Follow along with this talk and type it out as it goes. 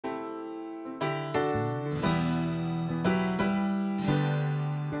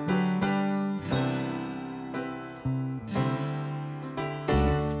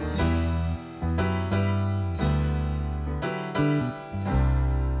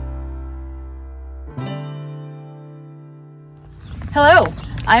Hello,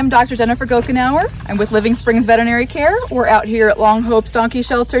 I'm Dr. Jennifer Gokenauer. I'm with Living Springs Veterinary Care. We're out here at Long Hope's Donkey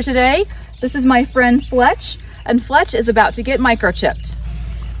Shelter today. This is my friend Fletch, and Fletch is about to get microchipped.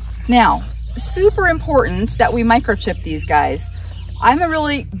 Now, super important that we microchip these guys. I'm a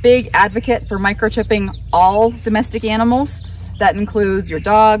really big advocate for microchipping all domestic animals. That includes your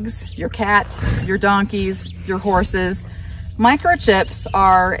dogs, your cats, your donkeys, your horses. Microchips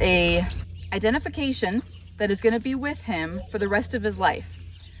are an identification that is going to be with him for the rest of his life.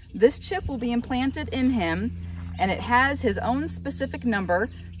 This chip will be implanted in him, and it has his own specific number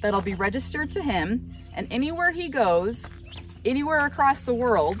that'll be registered to him, and anywhere he goes, anywhere across the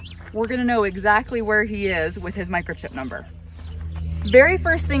world, we're going to know exactly where he is with his microchip number. Very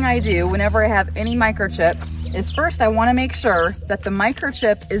first thing I do whenever I have any microchip is first I want to make sure that the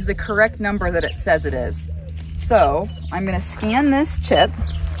microchip is the correct number that it says it is. So I'm going to scan this chip.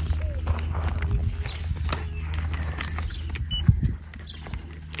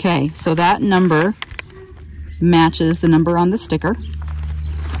 Okay, so that number matches the number on the sticker.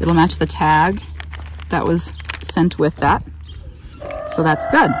 It'll match the tag that was sent with that. So that's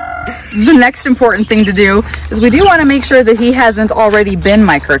good. The next important thing to do is we do want to make sure that he hasn't already been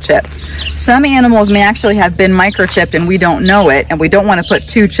microchipped. Some animals may actually have been microchipped and we don't know it, and we don't want to put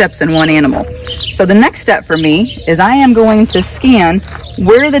two chips in one animal. So the next step for me is I am going to scan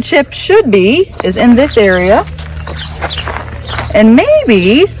where the chip should be is in this area. And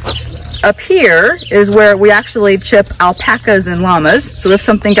maybe up here is where we actually chip alpacas and llamas. So if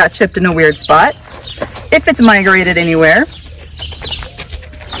something got chipped in a weird spot, if it's migrated anywhere,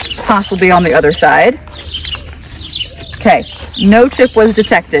 possibly on the other side. Okay, no chip was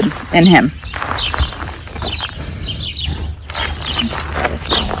detected in him.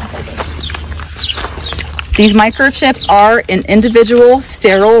 These microchips are in individual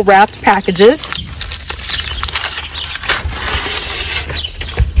sterile wrapped packages.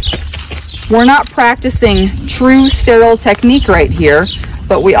 We're not practicing true sterile technique right here,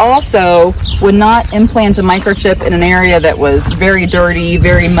 but we also would not implant a microchip in an area that was very dirty,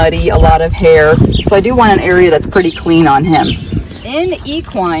 very muddy, a lot of hair. So I do want an area that's pretty clean on him. In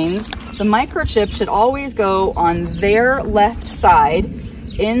equines, the microchip should always go on their left side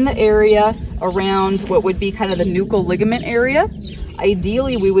in the area around what would be kind of the nuchal ligament area.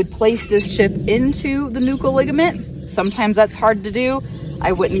 Ideally, we would place this chip into the nuchal ligament. Sometimes that's hard to do.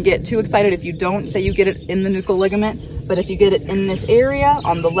 I wouldn't get too excited if you don't say you get it in the nuchal ligament, but if you get it in this area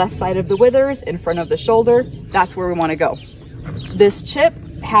on the left side of the withers in front of the shoulder, that's where we want to go. This chip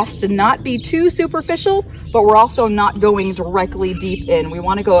has to not be too superficial, but we're also not going directly deep in. We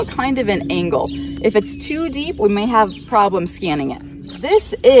want to go at kind of an angle. If it's too deep, we may have problems scanning it.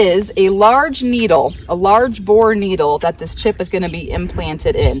 This is a large needle, a large bore needle that this chip is going to be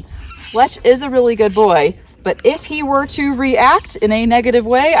implanted in. Fletch is a really good boy, but if he were to react in a negative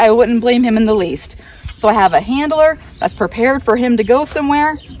way, I wouldn't blame him in the least. So I have a handler that's prepared for him to go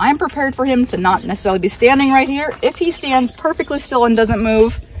somewhere. I'm prepared for him to not necessarily be standing right here. If he stands perfectly still and doesn't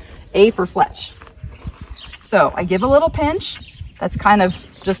move, A for Fletch. So I give a little pinch. That's kind of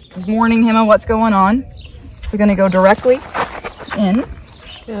just warning him of what's going on. So gonna go directly in.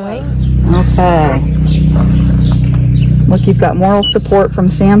 Okay. Look, you've got moral support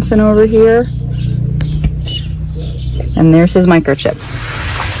from Samson over here. And there's his microchip.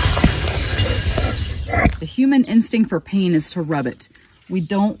 The human instinct for pain is to rub it. We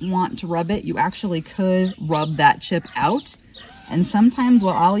don't want to rub it. You actually could rub that chip out. And sometimes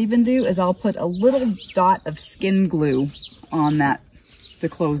what I'll even do is I'll put a little dot of skin glue on that to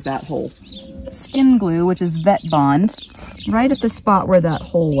close that hole. Skin glue, which is Vet Bond, right at the spot where that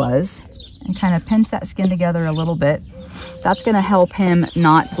hole was, and kind of pinch that skin together a little bit. That's going to help him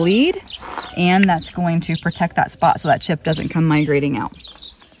not bleed, and that's going to protect that spot so that chip doesn't come migrating out.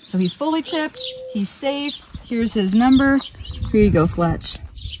 So he's fully chipped, he's safe. Here's his number. Here you go, Fletch.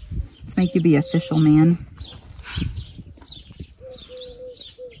 Let's make you be official, man.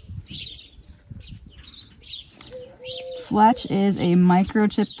 Fletch is a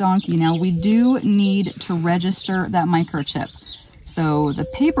microchip donkey. Now we do need to register that microchip. So the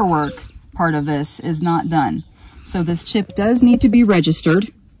paperwork part of this is not done. So this chip does need to be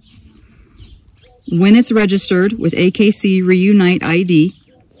registered. When it's registered with AKC Reunite ID,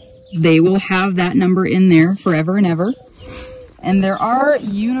 they will have that number in there forever and ever. And there are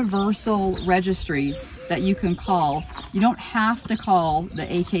universal registries that you can call. You don't have to call the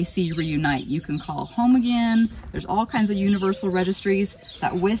AKC Reunite. You can call Home Again. There's all kinds of universal registries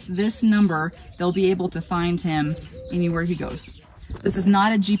that with this number, they'll be able to find him anywhere he goes. This is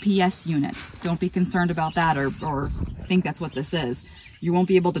not a GPS unit. Don't be concerned about that or think that's what this is. You won't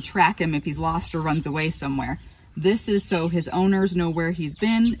be able to track him if he's lost or runs away somewhere. This is so his owners know where he's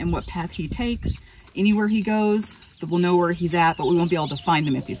been and what path he takes. Anywhere he goes, we'll know where he's at, but we won't be able to find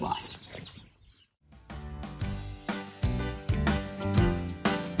him if he's lost.